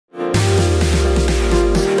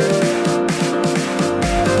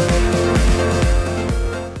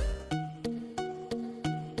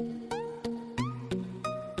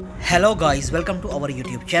Hello guys, welcome to our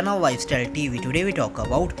YouTube channel Lifestyle TV. Today we talk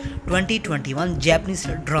about 2021 Japanese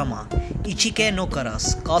drama Ichikei no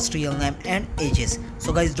Karasu, cast, real name and ages.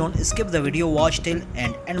 So guys, don't skip the video, watch till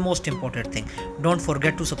end, and most important thing, don't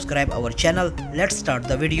forget to subscribe our channel. Let's start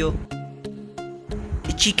the video.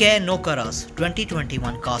 Ichikei no Karasu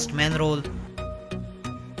 2021 cast main role.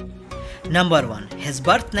 Number 1. His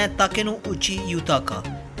birth name Takenouchi Yutaka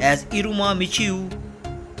as Iruma Michio.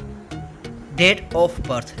 Date of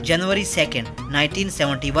birth January 2nd,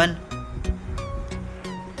 1971.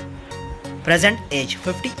 Present age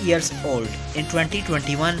 50 years old in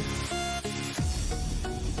 2021.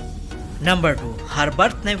 Number 2. Her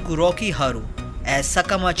birth name Kuroki Haru as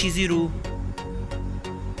Sakama Chizuru.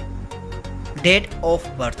 Date of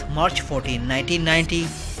birth March 14, 1990.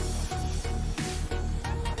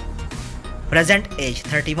 Present age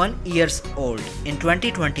 31 years old in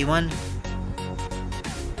 2021.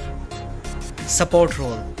 Support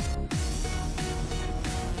role.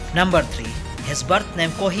 Number 3. His birth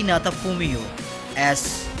name Kohinata Fumiyo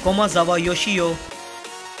as Komazawa Yoshio.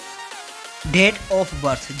 Date of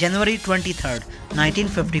birth January 23rd,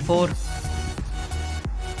 1954.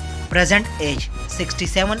 Present age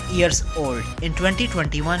 67 years old in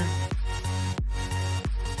 2021.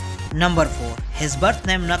 Number 4. His birth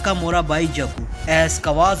name Nakamura Baijaku as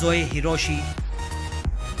Kawazoi Hiroshi.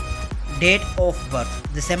 Date of birth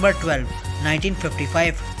December 12,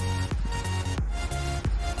 1955.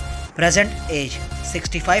 Present age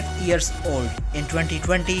 65 years old in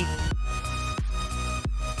 2020.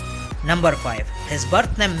 Number 5. His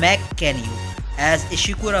birth name Mackenyu as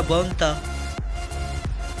Ishikura Bonta.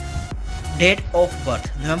 Date of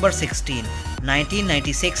birth November 16,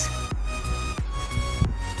 1996.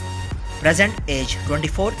 Present age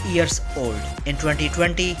 24 years old in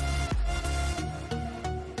 2020.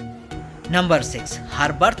 Number 6.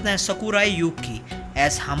 Her birth name Sakurai Yuki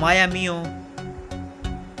as Hamaya Mio.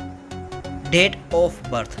 Date of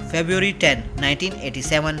birth February 10,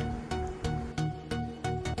 1987.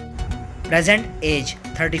 Present age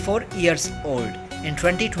 34 years old in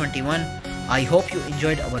 2021. I hope you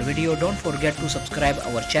enjoyed our video. Don't forget to subscribe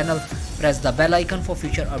our channel. Press the bell icon for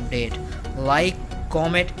future update. Like,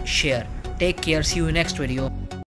 comment, share. Take care. See you in next video.